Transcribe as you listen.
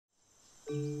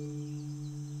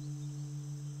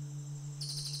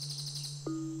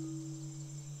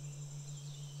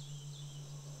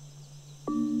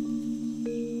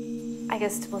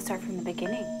guess we'll start from the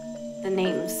beginning. The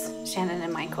names, Shannon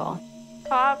and Michael. เพ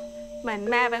ราะเหมือน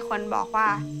แม่เป็นคนบอกว่า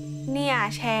เนี่ย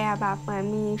แชร์แบบเหมือน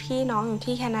มีพี่น้องอยู่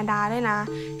ที่แคนาดาด้วยนะ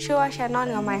ชื่อว่า Shannon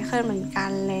กับ Michael เหมือนกัน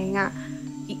อะไรเงี้ย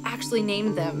He actually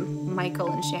named them Michael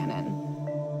and Shannon.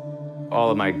 All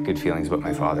of my good feelings about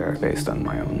my father are based on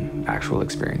my own actual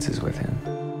experiences with him.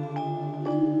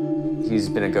 He's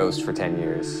been a ghost for 10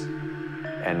 years,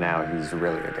 and now he's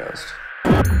really a ghost.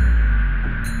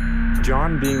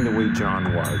 John, being the way John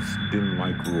was, didn't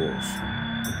like rules.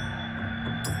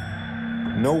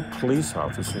 No police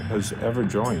officer has ever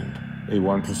joined a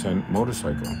 1%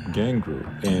 motorcycle gang group,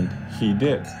 and he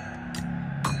did.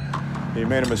 He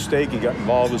made a mistake, he got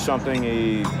involved with something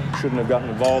he shouldn't have gotten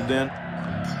involved in.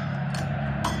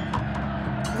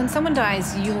 When someone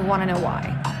dies, you want to know why.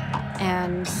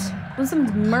 And when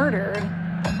someone's murdered,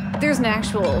 there's an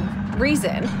actual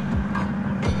reason.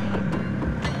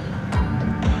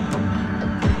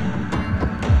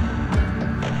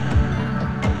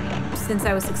 Since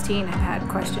I was 16, I've had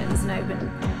questions, and I've been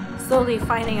slowly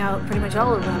finding out pretty much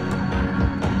all of them.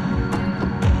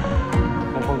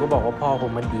 บางคนก็บอกว่าพ่อผ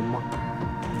มมันดีมากๆ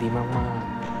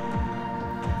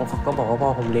บางคนก็บอกว่าพ่อ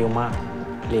ผมเลวมาก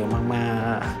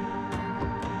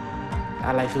ๆอ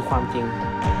ะไรคือความจริง